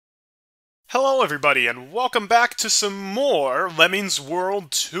Hello everybody, and welcome back to some more Lemmings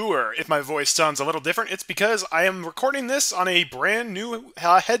World Tour. If my voice sounds a little different, it's because I am recording this on a brand new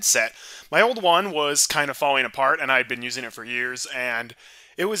headset. My old one was kind of falling apart, and I'd been using it for years, and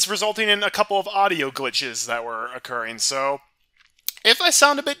it was resulting in a couple of audio glitches that were occurring, so if I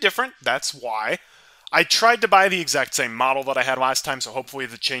sound a bit different, that's why. I tried to buy the exact same model that I had last time, so hopefully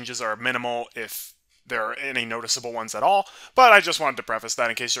the changes are minimal if there are any noticeable ones at all, but I just wanted to preface that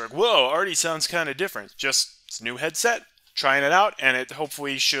in case you're like, whoa, Arty sounds kind of different. Just, it's a new headset, trying it out, and it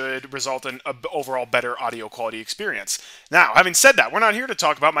hopefully should result in an overall better audio quality experience. Now, having said that, we're not here to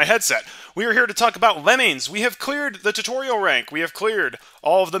talk about my headset. We are here to talk about Lemmings. We have cleared the tutorial rank. We have cleared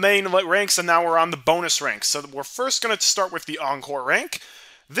all of the main ranks, and now we're on the bonus ranks. So we're first going to start with the encore rank.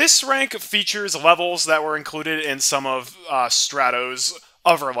 This rank features levels that were included in some of Strato's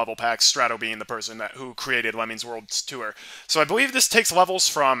other level packs, Strato being the person who created Lemmings World Tour. So I believe this takes levels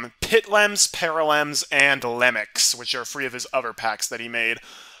from Pit Lems, Paralems, and Lemmix, which are three of his other packs that he made.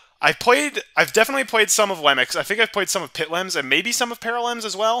 I've definitely played some of Lemmix. I think I've played some of Pit Lems, and maybe some of Paralems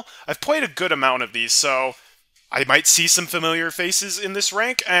as well. I've played a good amount of these, so I might see some familiar faces in this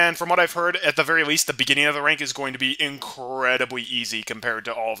rank, and from what I've heard, at the very least, the beginning of the rank is going to be incredibly easy compared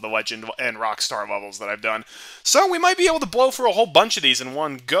to all of the Legend and Rockstar levels that I've done. So we might be able to blow through a whole bunch of these in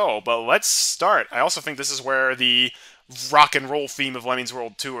one go, but let's start. I also think this is where the rock and roll theme of Lemmings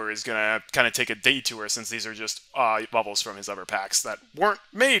World Tour is going to kind of take a detour, since these are just levels from his other packs that weren't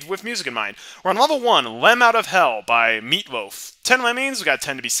made with music in mind. We're on level 1, Lem Out of Hell by Meatloaf. 10 Lemmings, we got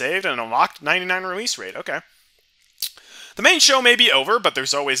 10 to be saved, and an unlocked 99 release rate. Okay. The main show may be over, but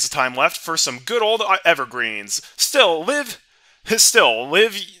there's always time left for some good old evergreens. Still, live,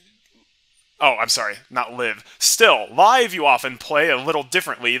 live you often play a little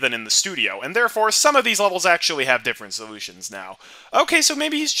differently than in the studio, and therefore some of these levels actually have different solutions now. Okay, so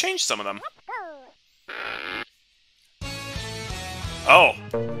maybe he's changed some of them.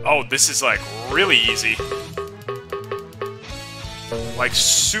 Oh, this is like really easy. Like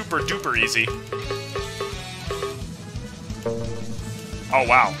super duper easy. Oh,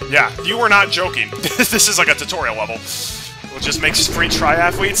 wow. Yeah, you were not joking. This is like a tutorial level. It just makes free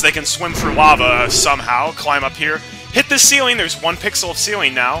triathletes. They can swim through lava somehow, climb up here, hit the ceiling. There's 1 pixel of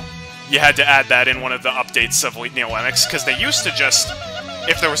ceiling now. You had to add that in one of the updates of Lemmix, because they used to just,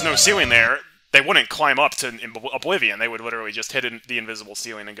 if there was no ceiling there, they wouldn't climb up to oblivion. They would literally just hit the invisible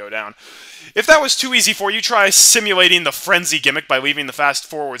ceiling and go down. If that was too easy for you, try simulating the frenzy gimmick by leaving the fast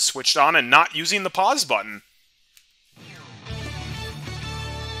forward switched on and not using the pause button.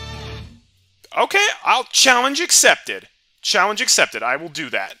 Okay, I'll challenge accepted. Challenge accepted. I will do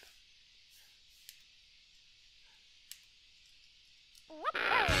that.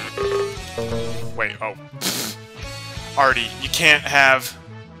 Wait, oh. Arty, you can't have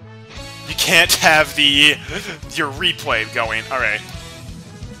your replay going. Alright.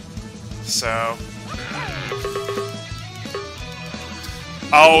 So.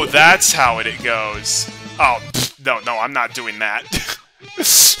 Oh, that's how it goes. Oh, no, I'm not doing that.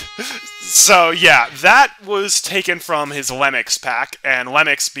 So, yeah, that was taken from his Lemmix pack, and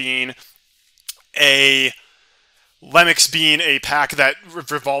Lemmix being a pack that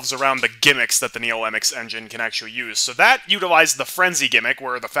revolves around the gimmicks that the Neo-Lemmix engine can actually use. So that utilized the Frenzy gimmick,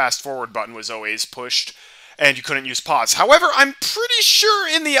 where the fast-forward button was always pushed, and you couldn't use pause. However, I'm pretty sure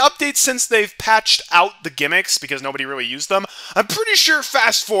in the updates, since they've patched out the gimmicks, because nobody really used them, I'm pretty sure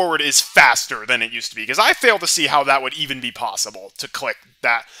fast-forward is faster than it used to be, because I fail to see how that would even be possible to click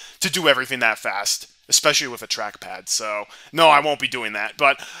that, to do everything that fast, especially with a trackpad. So no, I won't be doing that.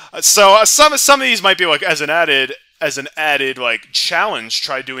 But some of these might be like as an added like challenge.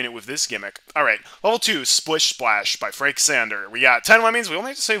 Try doing it with this gimmick. All right, level 2, Splish Splash by Frank Sander. We got 10 Lemmings. We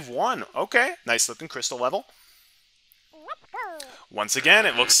only have to save 1. Okay, nice looking crystal level. Once again,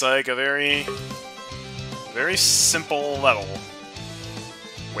 it looks like a very simple level.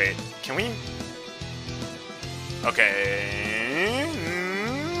 Wait, can we? Okay.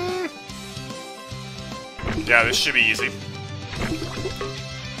 Yeah, this should be easy.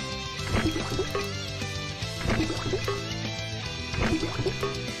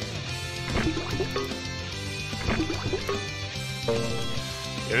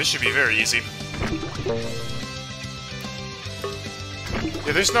 Yeah, this should be very easy.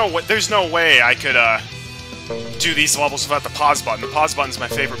 Yeah, there's no way I could do these levels without the pause button. The pause button's my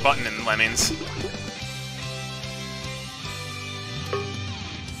favorite button in Lemmings.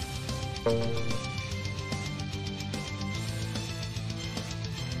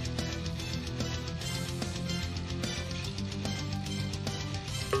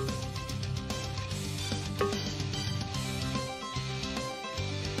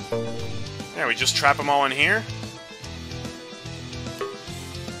 Yeah, we just trap them all in here.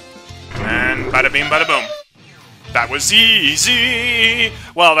 And bada bing, bada boom. That was easy!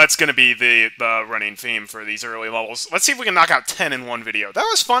 Well, that's gonna be the running theme for these early levels. Let's see if we can knock out 10 in one video. That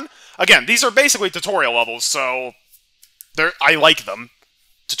was fun. Again, these are basically tutorial levels, so I like them.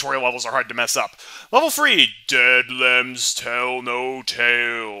 Tutorial levels are hard to mess up. Level 3, Dead Lems Tell No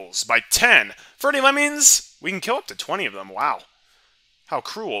Tales. By 10. For any lemmings, we can kill up to 20 of them. Wow. How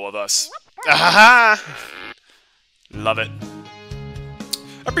cruel of us. Ahaha! Love it.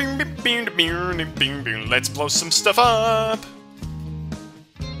 Let's blow some stuff up.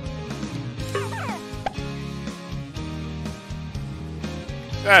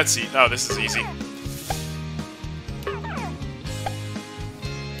 That's easy. Oh, this is easy.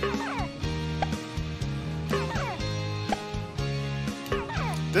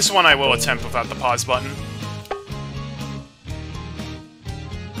 This one I will attempt without the pause button.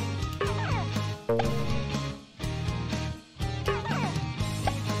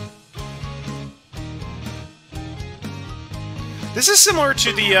 This is similar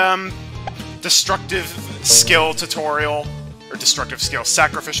to the destructive skill tutorial, or destructive skill,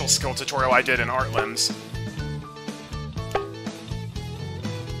 sacrificial skill tutorial I did in Art Limbs.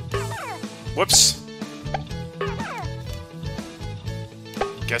 Whoops.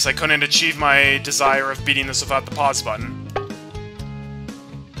 Guess I couldn't achieve my desire of beating this without the pause button.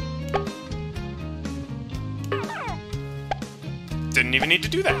 Didn't even need to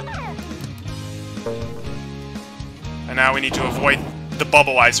do that. And now we need to avoid the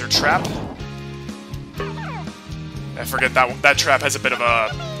bubbleizer trap. I forget that trap has a bit of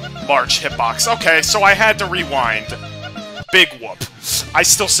a large hitbox. Okay, so I had to rewind. Big whoop. I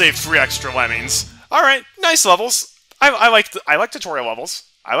still saved 3 extra lemmings. Alright, nice levels. I like tutorial levels.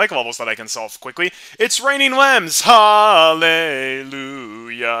 I like levels that I can solve quickly. It's raining lems! Hallelujah!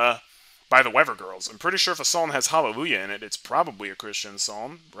 By the Weather Girls. I'm pretty sure if a psalm has hallelujah in it, it's probably a Christian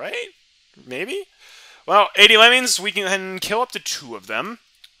psalm, right? Maybe? Well, 80 lemmings, we can kill up to 2 of them.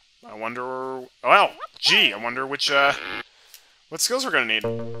 I wonder... Well, gee, I wonder which, what skills we're gonna need.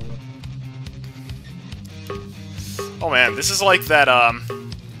 Oh man, this is like that,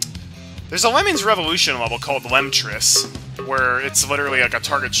 there's a Lemmings Revolution level called Lemtris, where it's literally like a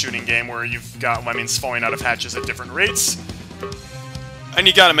target shooting game where you've got lemmings falling out of hatches at different rates, and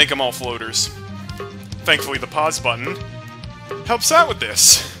you gotta make them all floaters. Thankfully, the pause button helps out with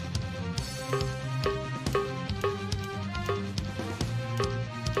this.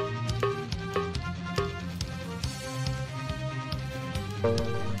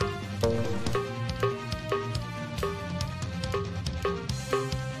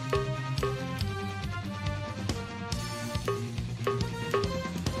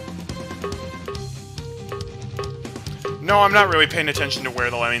 No, I'm not really paying attention to where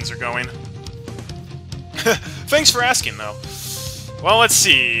the lemmings are going. Thanks for asking, though. Well, let's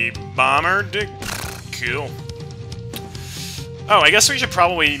see. Bomber dig... Cool. Oh, I guess we should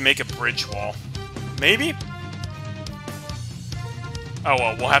probably make a bridge wall. Maybe? Oh,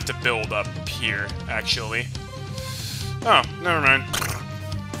 well, we'll have to build up here, actually. Oh, never mind.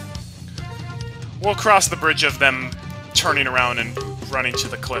 We'll cross the bridge of them turning around and running to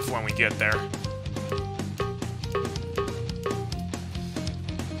the cliff when we get there.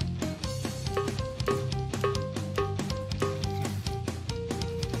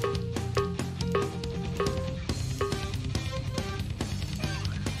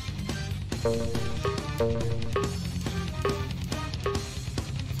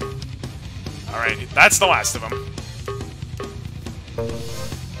 Alright, that's the last of them.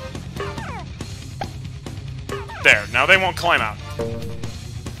 There, now they won't climb out.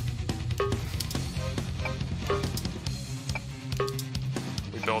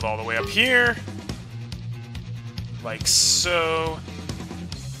 We build all the way up here. Like so.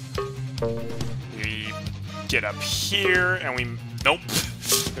 We get up here, and we... Nope.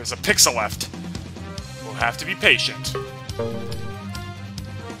 There's a pixel left. We'll have to be patient.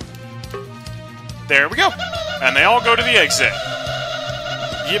 There we go! And they all go to the exit.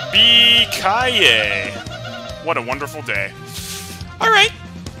 Yippee-ki-yay! What a wonderful day. Alright.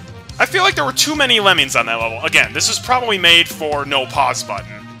 I feel like there were too many lemmings on that level. Again, this is probably made for no pause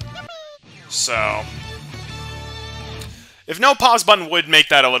button. So... if no pause button would make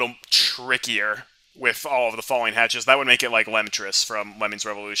that a little trickier with all of the falling hatches, that would make it like Lemtris from Lemmings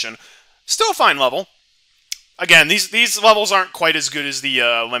Revolution. Still a fine level. Again, these levels aren't quite as good as the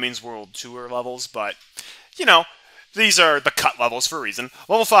Lemmings World Tour levels, but, you know, these are the cut levels for a reason.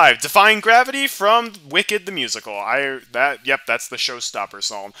 Level 5, Defying Gravity from Wicked the Musical. Yep, that's the showstopper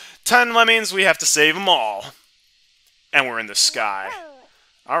song. 10 lemmings, we have to save them all. And we're in the sky.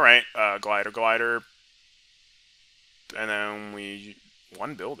 Alright, glider, glider. And then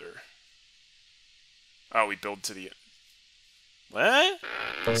one builder. Oh, we build to the... What?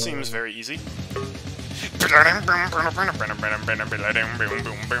 Seems very easy. Aren't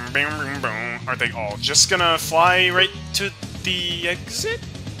they all just gonna fly right to the exit?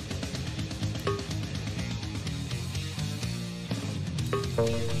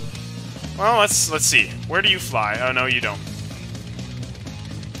 Well, let's see. Where do you fly? Oh, no, you don't.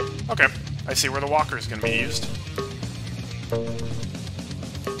 Okay. I see where the walker is gonna be used.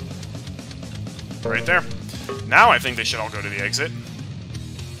 Right there. Now I think they should all go to the exit.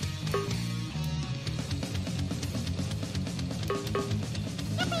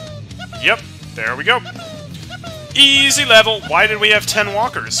 Yep, there we go. Easy level. Why did we have 10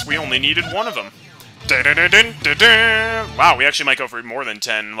 walkers? We only needed one of them. Wow, we actually might go for more than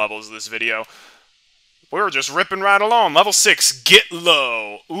 10 levels this video. We're just ripping right along. Level 6, Get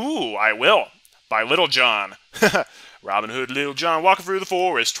Low. Ooh, I will. By Little John. Robin Hood, Little John, walking through the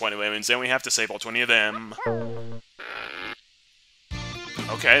forest. 20 lemons, and we have to save all 20 of them.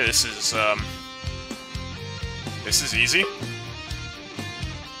 Okay, this is easy.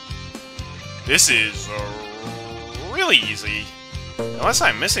 This is really easy. Unless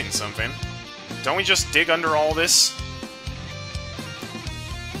I'm missing something. Don't we just dig under all this?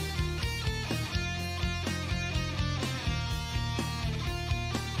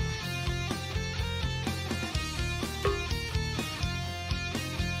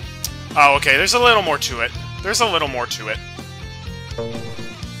 Oh, okay, there's a little more to it. There's a little more to it.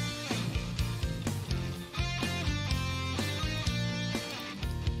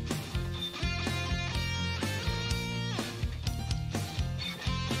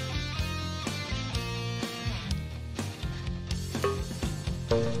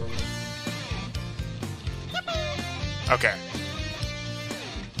 Okay.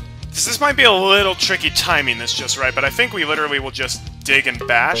 This might be a little tricky timing this just right, but I think we literally will just dig and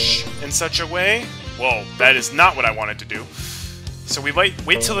bash in such a way. Whoa, that is not what I wanted to do. So we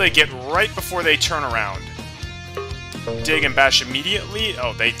wait till they get right before they turn around. Dig and bash immediately?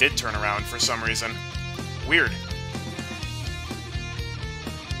 Oh, they did turn around for some reason. Weird.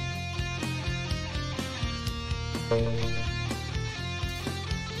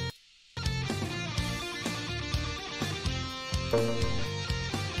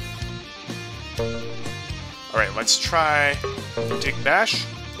 Alright, let's try dig bash.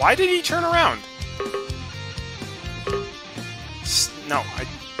 Why did he turn around? No,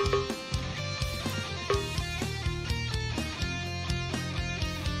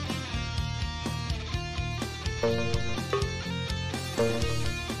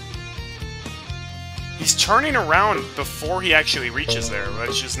 He's turning around before he actually reaches there,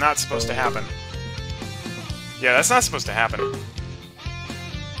 which is not supposed to happen. Yeah, that's not supposed to happen.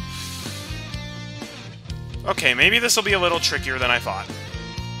 Okay, maybe this will be a little trickier than I thought.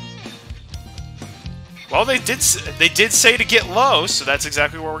 Well, they did say to get low, so that's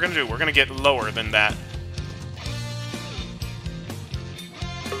exactly what we're gonna do. We're gonna get lower than that.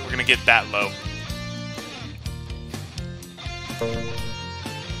 We're gonna get that low.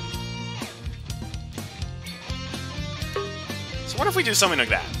 So what if we do something like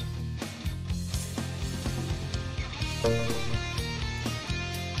that?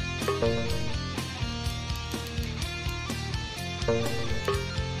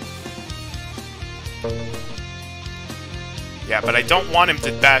 Yeah, but I don't want him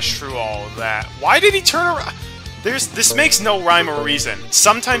to bash through all of that. Why did he turn around? This makes no rhyme or reason.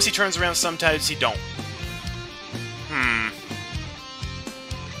 Sometimes he turns around, sometimes he don't.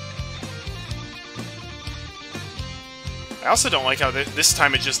 I also don't like how this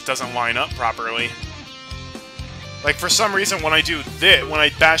time it just doesn't line up properly. Like, for some reason, when I do this, when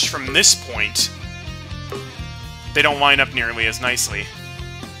I bash from this point, they don't line up nearly as nicely.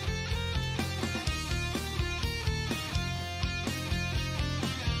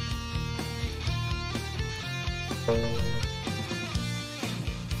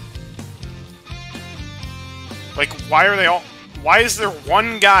 Like, why are they all... Why is there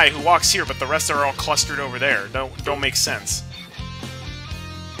one guy who walks here, but the rest are all clustered over there? Don't make sense.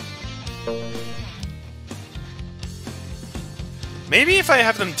 Maybe if I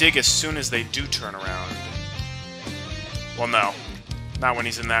have them dig as soon as they do turn around. Well, no. Not when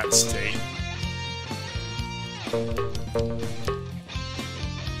he's in that state.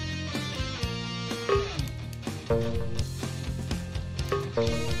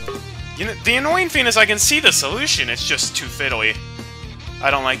 You know, the annoying thing is I can see the solution, it's just too fiddly. I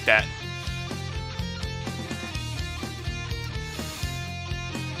don't like that.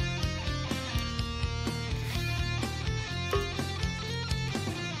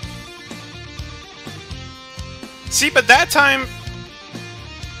 See, but that time...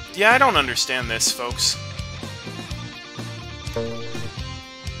 Yeah, I don't understand this, folks.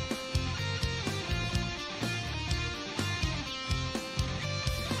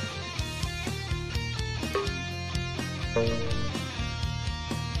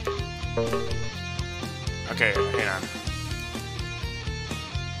 Okay, hang on.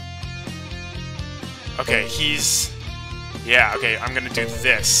 Okay, he's... Yeah, okay, I'm gonna do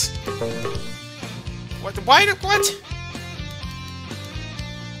this. What? Why? What?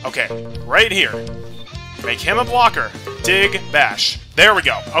 Okay, right here. Make him a blocker. Dig, bash. There we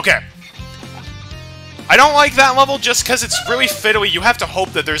go. Okay. I don't like that level just because it's really fiddly. You have to hope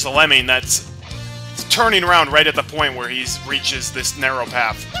that there's a lemming that's turning around right at the point where he reaches this narrow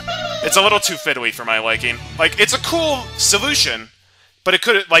path. It's a little too fiddly for my liking. Like, it's a cool solution, but it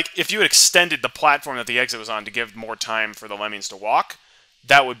could, like, if you had extended the platform that the exit was on to give more time for the lemmings to walk,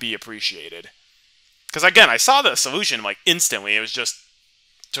 that would be appreciated. Because, again, I saw the solution, like, instantly. It was just,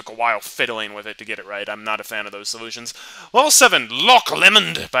 took a while fiddling with it to get it right. I'm not a fan of those solutions. Level 7, Loch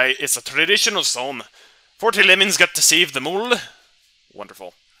Lemmond, by It's a Traditional Song. 40 lemmings got to save the mole.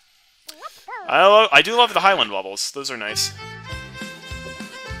 Wonderful. I do love the Highland levels. Those are nice.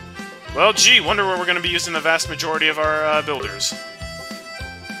 Well, gee, wonder where we're going to be using the vast majority of our builders.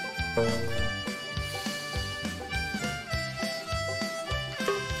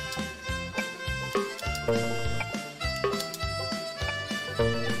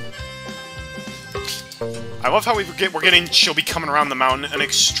 I love how we're getting She'll Be Coming Around the Mountain, an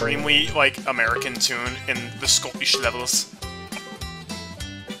extremely, like, American tune in the Scottish levels.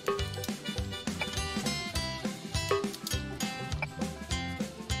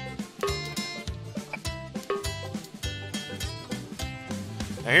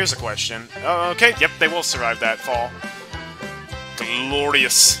 Now here's a question. Okay, yep, they will survive that fall.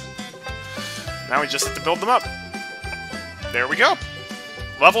 Glorious. Now we just have to build them up. There we go.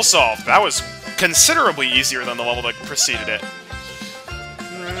 Level solved. That was considerably easier than the level that preceded it.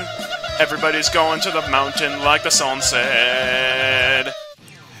 Everybody's going to the mountain like the song said.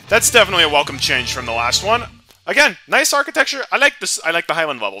 That's definitely a welcome change from the last one. Again, nice architecture. I like this. I like the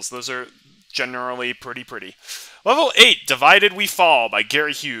Highland levels. Those are generally pretty. Level 8, Divided We Fall by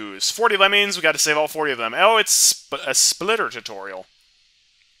Gary Hughes. 40 lemmings, we got to save all 40 of them. Oh, it's a splitter tutorial.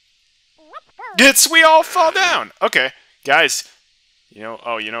 We all fall down. Okay, guys. You know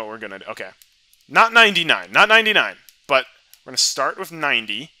what we're gonna do? Okay. Not 99, but we're gonna start with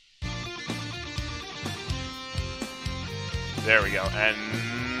 90. There we go, and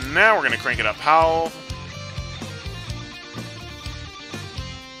now we're gonna crank it up. How?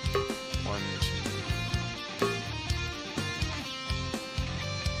 1, 2.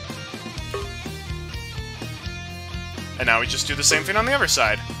 And now we just do the same thing on the other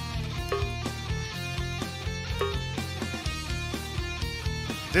side.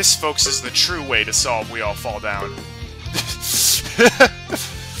 This, folks, is the true way to solve We All Fall Down.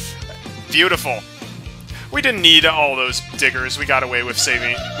 Beautiful. We didn't need all those diggers. We got away with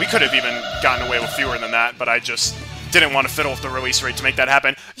saving... We could have even gotten away with fewer than that, but I just didn't want to fiddle with the release rate to make that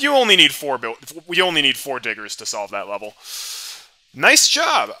happen. You only need 4 We only need 4 diggers to solve that level. Nice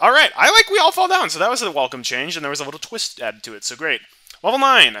job. All right, I like We All Fall Down, so that was a welcome change, and there was a little twist added to it, so great. Level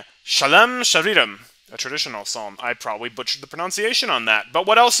 9, Shalom Shariram. A traditional psalm. I probably butchered the pronunciation on that, but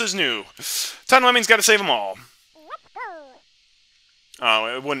what else is new? 10 lemmings, gotta save them all.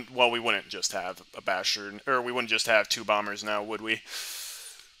 Oh, it wouldn't. Well, we wouldn't just have a basher, or we wouldn't just have 2 bombers now, would we?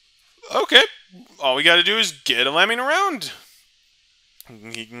 Okay, all we gotta do is get a lemming around.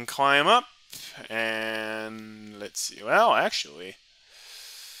 He can climb up, and let's see. Well, actually,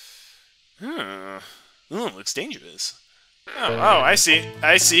 ooh, looks dangerous. Oh, I see.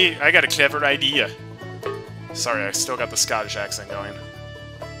 I got a clever idea. Sorry, I still got the Scottish accent going.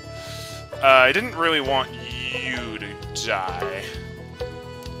 I didn't really want you to die.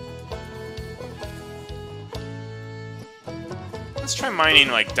 Let's try mining,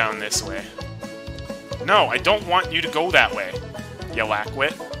 like, down this way. No, I don't want you to go that way, you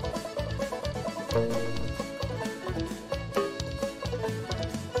lackwit.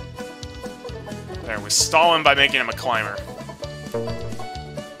 There, we stall him by making him a climber.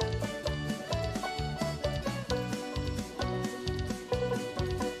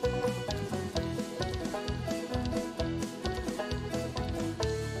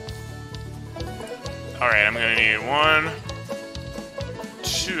 Alright, I'm gonna need 1,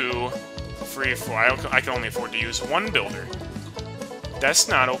 2, 3, 4. I can only afford to use 1 builder. That's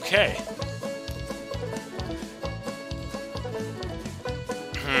not okay.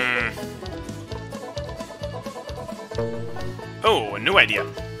 Oh, a new idea.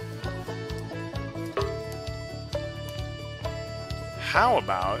 how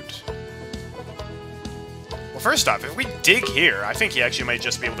about... Well, first off, if we dig here, I think he actually might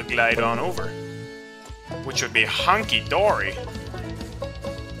just be able to glide on over. Which would be hunky-dory.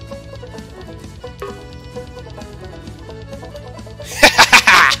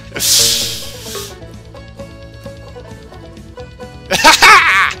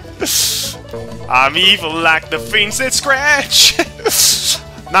 I'm evil like the fiends that scratch!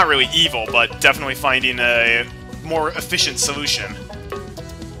 Not really evil, but definitely finding a more efficient solution.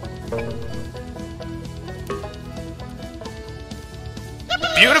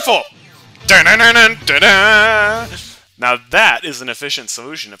 Beautiful! Da-da-da-da-da-da! Now that is an efficient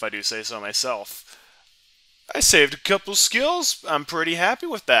solution, if I do say so myself. I saved a couple skills. I'm pretty happy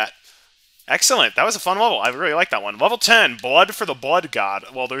with that. Excellent. That was a fun level. I really like that one. Level 10, Blood for the Blood God.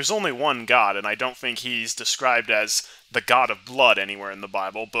 Well, there's only one god, and I don't think he's described as the god of blood anywhere in the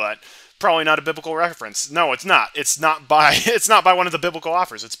Bible, but probably not a biblical reference. No, it's not. It's not by one of the biblical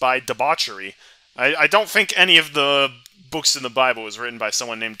authors. It's by debauchery. I don't think any of the books in the Bible was written by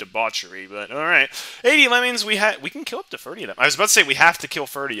someone named Debauchery, but alright. 80 lemmings, we can kill up to 30 of them. I was about to say we have to kill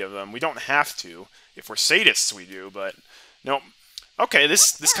 30 of them. We don't have to. If we're sadists, we do, but nope. Okay,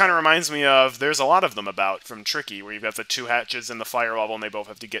 this kind of reminds me of, there's a lot of them about from Tricky, where you've got the two hatches in the fire level, and they both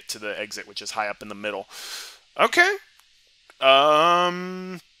have to get to the exit, which is high up in the middle. Okay.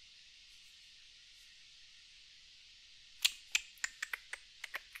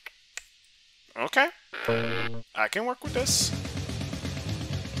 Okay. I can work with this.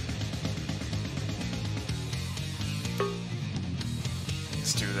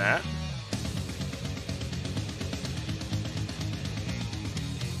 Let's do that.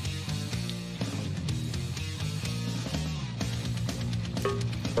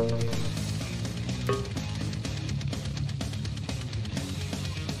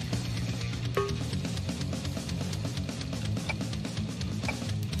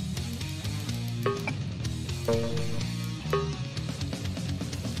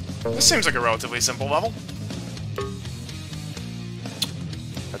 This seems like a relatively simple level.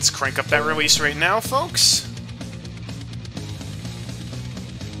 Let's crank up that release rate now, folks.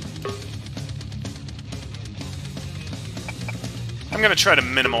 I'm gonna try to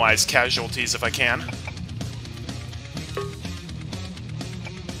minimize casualties if I can.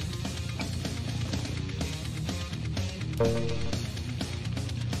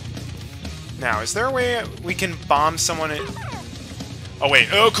 Now, is there a way we can bomb someone in... Oh wait,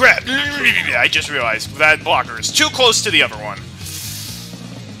 oh crap! I just realized that blocker is too close to the other one.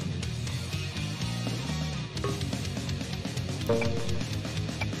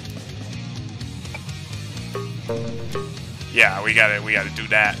 Yeah, we gotta do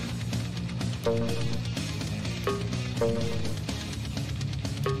that.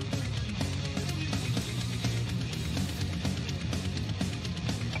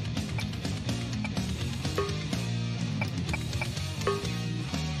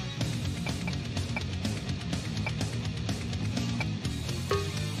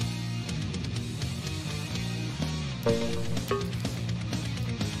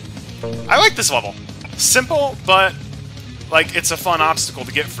 I like this level. Simple, but like it's a fun obstacle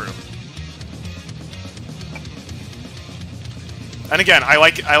to get through. And again,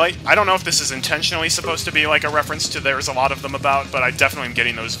 I don't know if this is intentionally supposed to be like a reference to There's a Lot of Them About, but I definitely am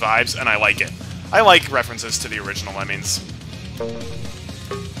getting those vibes, and I like it. I like references to the original Lemmings.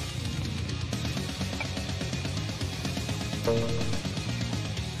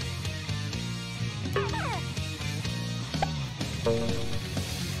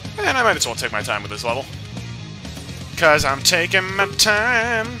 And I might as well take my time with this level. 'Cause I'm taking my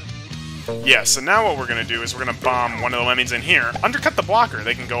time. Yeah, so now what we're going to do is we're going to bomb one of the lemmings in here, undercut the blocker.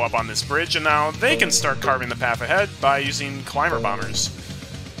 They can go up on this bridge, and now they can start carving the path ahead by using climber bombers.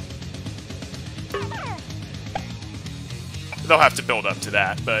 They'll have to build up to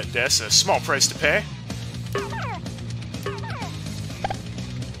that, but that's a small price to pay.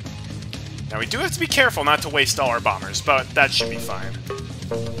 Now we do have to be careful not to waste all our bombers, but that should be fine.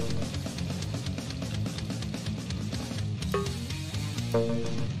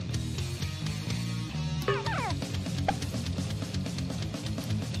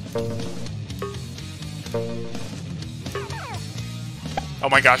 Oh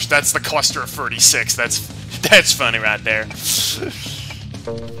my gosh, that's the cluster of 36. That's funny right there.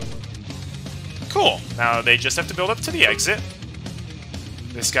 Cool. Now they just have to build up to the exit.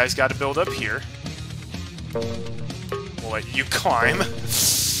 This guy's got to build up here. We'll let you climb.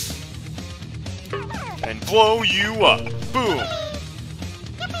 And blow you up. Boom.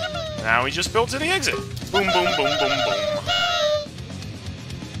 Now we just build to the exit. Boom, boom, boom, boom, boom.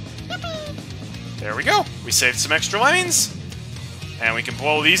 There we go. We saved some extra lemmings. And we can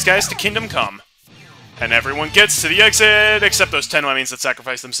blow these guys to Kingdom Come. And everyone gets to the exit, except those 10 lemmings that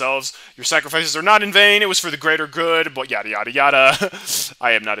sacrifice themselves. Your sacrifices are not in vain, it was for the greater good, but yada yada yada.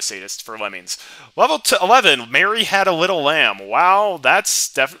 I am not a sadist for lemmings. Level 11, Mary Had a Little Lamb. Wow, that's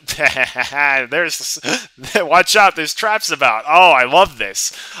there's... Watch out, there's traps about. Oh, I love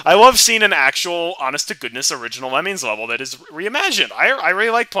this. I love seeing an actual, honest-to-goodness original Lemmings level that is reimagined. I really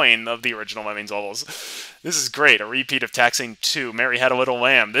like playing the original Lemmings levels. This is great. A repeat of Taxing 2. Mary Had a Little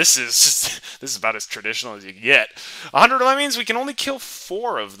Lamb. This is about as traditional as you get. 100 lemmings, we can only kill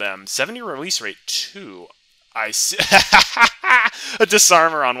 4 of them. 70 release rate 2. I see. A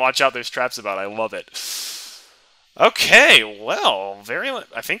disarmer on Watch Out, There's Traps About. I love it. Okay, well,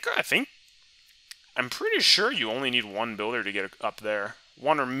 I'm pretty sure you only need 1 builder to get up there.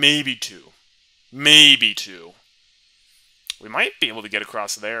 1 or maybe 2. Maybe 2. We might be able to get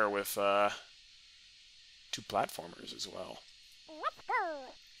across there with 2 platformers as well.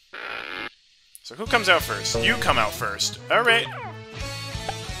 So who comes out first? You come out first. Alright.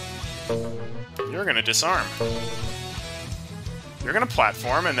 You're gonna disarm. You're gonna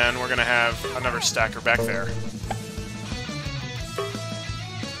platform, and then we're gonna have another stacker back there.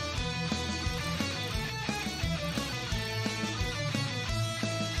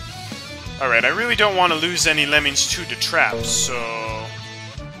 Alright, I really don't want to lose any lemmings to the traps, so...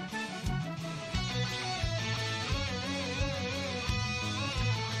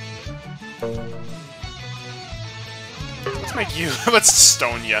 Let's make you... let's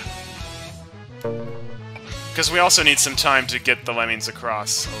stone ya. Because we also need some time to get the lemmings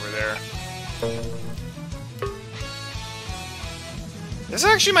across over there. This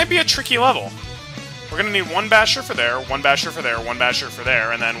actually might be a tricky level. We're gonna need 1 basher for there, 1 basher for there, 1 basher for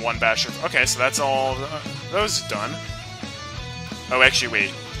there, and then 1 basher for... Okay, so that's all... those done. Oh, actually,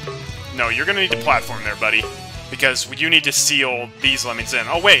 wait. No, you're gonna need to platform there, buddy. Because you need to seal these lemmings in.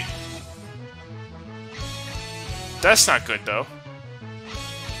 Oh, wait! That's not good, though.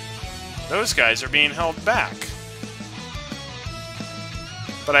 Those guys are being held back.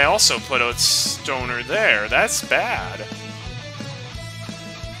 But I also put a stoner there. That's bad.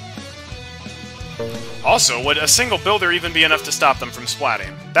 Also, would a single builder even be enough to stop them from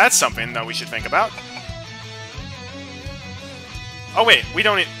splatting? That's something that we should think about. Oh wait, we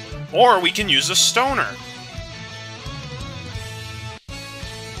don't need... Or we can use a stoner.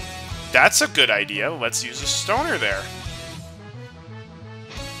 That's a good idea. Let's use a stoner there.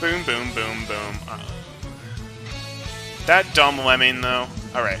 Boom, boom, boom, boom. That dumb lemming, though.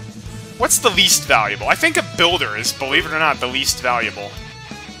 Alright. What's the least valuable? I think a builder is, believe it or not, the least valuable.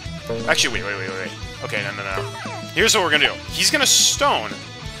 Actually, wait. Okay, no. Here's what we're gonna do. He's gonna stone.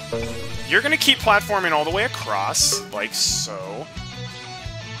 You're gonna keep platforming all the way across, like so.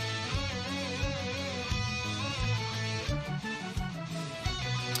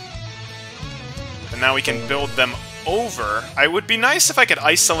 And now we can build them over. It would be nice if I could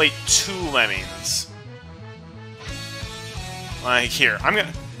isolate 2 lemmings. Like here.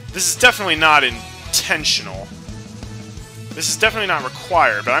 This is definitely not intentional. This is definitely not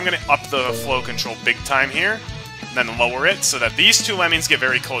required, but I'm going to up the flow control big time here, and then lower it so that these 2 lemmings get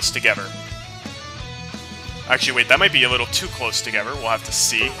very close together. Actually, wait, that might be a little too close together. We'll have to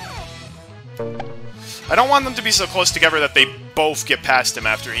see. I don't want them to be so close together that they both get past him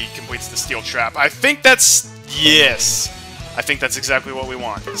after he completes the steel trap. I think that's... Yes! I think that's exactly what we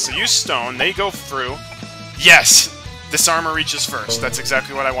want. So you stone, they go through. Yes! Disarmer reaches first. That's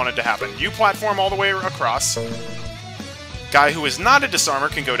exactly what I wanted to happen. You platform all the way across. Guy who is not a disarmer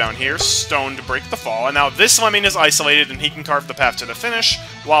can go down here, stone to break the fall, and now this lemming is isolated and he can carve the path to the finish,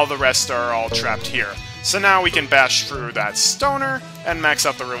 while the rest are all trapped here. So now we can bash through that stoner and max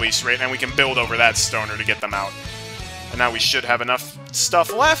out the release rate, and we can build over that stoner to get them out. And now we should have enough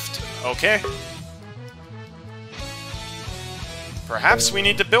stuff left. Okay. Perhaps we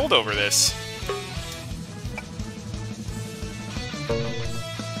need to build over this.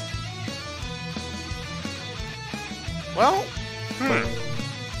 Well,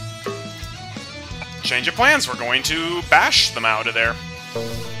 change of plans. We're going to bash them out of there.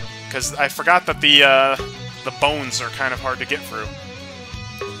 Because I forgot that the bones are kind of hard to get through.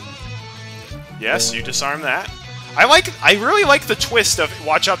 Yes, you disarm that. I really like the twist of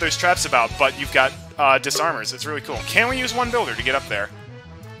Watch Out, There's Traps About, but you've got disarmers. It's really cool. Can we use 1 builder to get up there?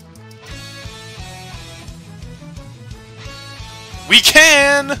 We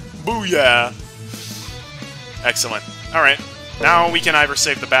can! Booyah! Excellent. Alright, now we can either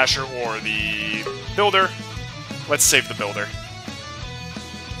save the basher or the builder. Let's save the builder.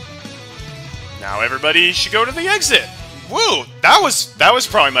 Now everybody should go to the exit! Woo! That was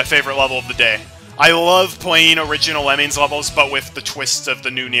probably my favorite level of the day. I love playing original Lemmings levels, but with the twist of the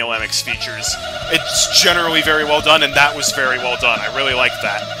new Neil Lemmings features. It's generally very well done, and that was very well done. I really liked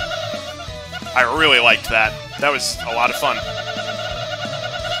that. I really liked that. That was a lot of fun.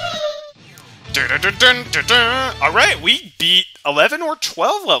 Alright, we beat 11 or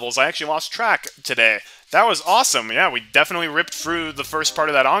 12 levels. I actually lost track today. That was awesome. Yeah, we definitely ripped through the first part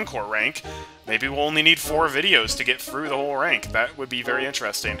of that encore rank. Maybe we'll only need 4 videos to get through the whole rank. That would be very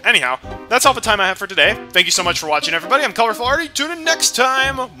interesting. Anyhow, that's all the time I have for today. Thank you so much for watching, everybody. I'm Colorful Arty. Tune in next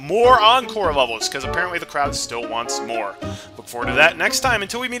time. More encore levels, because apparently the crowd still wants more. Look forward to that next time.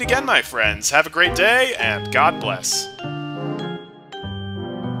 Until we meet again, my friends. Have a great day, and God bless.